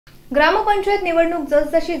ग्रामपंचायत निवडणूक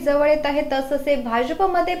जसजशी जवळ येत आहे तसतसे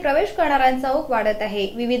भाजपमध्ये प्रवेश करणाऱ्यांचा ओघ वाढत आहे।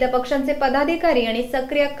 विविध पक्षांचे पदाधिकारी आणि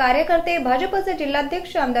सक्रिय कार्यकर्ते भाजपचे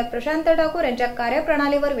जिल्हाध्यक्ष आमदार प्रशांत ठाकूर यांच्या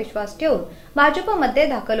कार्यप्रणालीवर विश्वास ठेवून भाजपमध्ये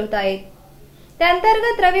दाखल होत आहेत।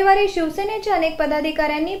 त्याअंतर्गत रविवारी शिवसेनेच्या अनेक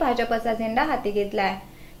पदाधिकाऱ्यांनी भाजपचा झेंडा हाती घेतलाय।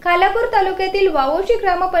 खालापूर तालुक्यातील वावोशी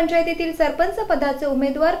ग्रामपंचायतीतील सरपंच पदाचे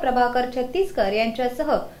उमेदवार प्रभाकर छत्तीसकर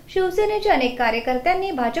यांच्यासह शिवसेनेच्या अनेक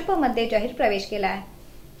कार्यकर्त्यांनी भाजपमध्ये जाहीर प्रवेश केलाय।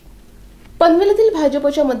 पनवेलतील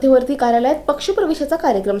भाजपच्या मध्यवर्ती कार्यालयात पक्षप्रवेशाचा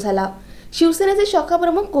कार्यक्रम झाला। शिवसेनेचे शाखा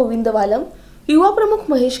प्रमुख गोविंद वालम, युवा प्रमुख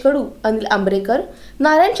महेश कडू, अनिल आंबरेकर,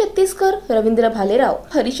 नारायण छत्तीसकर, रवींद्र भालेराव,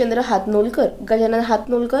 हरिश्चंद्र हातनोलकर, गजानन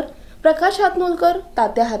हातनोलकर, प्रकाश हातनोलकर,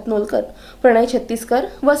 तात्या हातनोलकर, प्रणय छत्तीसकर,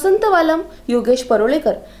 वसंत वालम, योगेश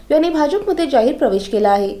परोळेकर यांनी भाजपमध्ये जाहीर प्रवेश केला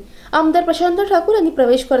आहे। आमदार प्रशांत ठाकूर यांनी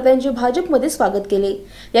प्रवेशकर्त्यांचे भाजपमध्ये स्वागत केले।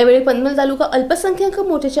 यावेळी पनवेल तालुका अल्पसंख्याक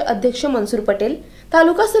मोर्चाचे अध्यक्ष मनसूर पटेल,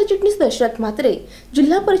 तालुका सरचिटणीस दशरथ म्हात्रे,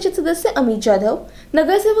 जिल्हा परिषद सदस्य अमित जाधव,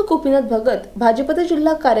 नगरसेवक गोपीनाथ भगत, भाजपचे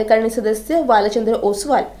जिल्हा कार्यकारिणी सदस्य वालचंद्र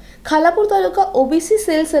ओसवाल, खालापूर तालुका ओबीसी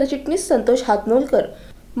सेल सरचिटणीस संतोष हातनोलकर,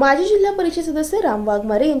 माजी जिल्हा परिषद सदस्य राम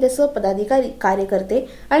वाघमारे यांच्यासह पदाधिकारी, कार्यकर्ते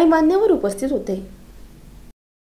आणि मान्यवर उपस्थित होते।